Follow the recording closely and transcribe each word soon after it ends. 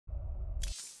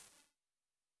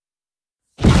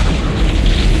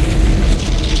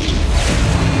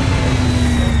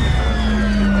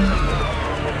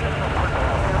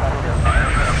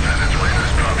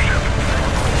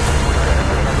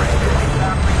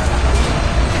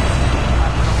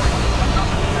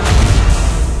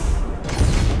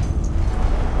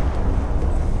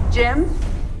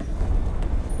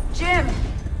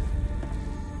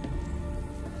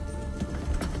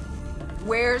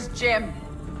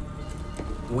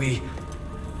We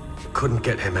couldn't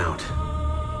get him out.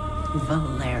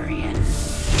 Valerian.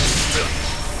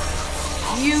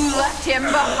 You left him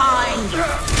behind!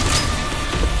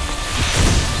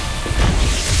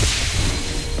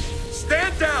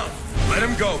 Stand down! Let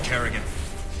him go, Kerrigan.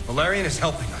 Valerian is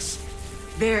helping us.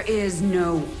 There is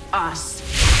no us.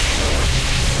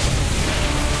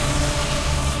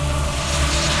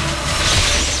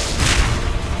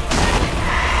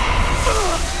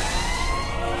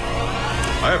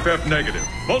 IFF negative.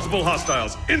 Multiple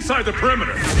hostiles inside the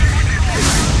perimeter.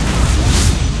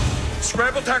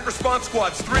 Scramble attack response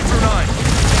squads 3 through 9.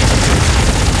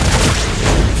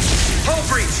 Hull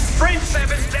breach, frame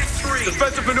 7, deck 3.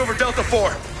 Defensive maneuver Delta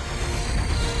 4.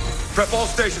 Prep all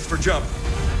stations for jump.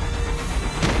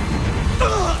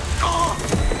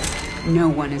 No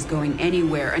one is going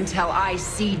anywhere until I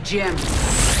see Jim.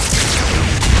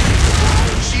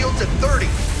 Shields at 30.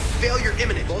 Failure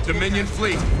imminent. Dominion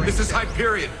fleet, this is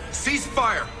Hyperion. Cease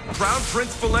fire. Crown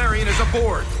Prince Valerian is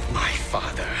aboard. My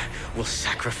father will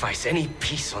sacrifice any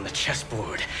piece on the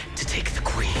chessboard to take the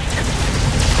queen.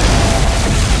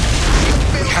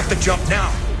 We have to jump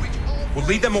now. We'll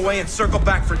lead them away and circle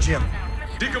back for Jim.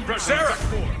 Decompression. Sarah,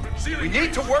 we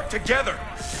need to work together.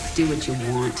 Do what you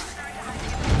want.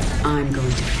 I'm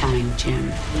going to find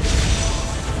Jim.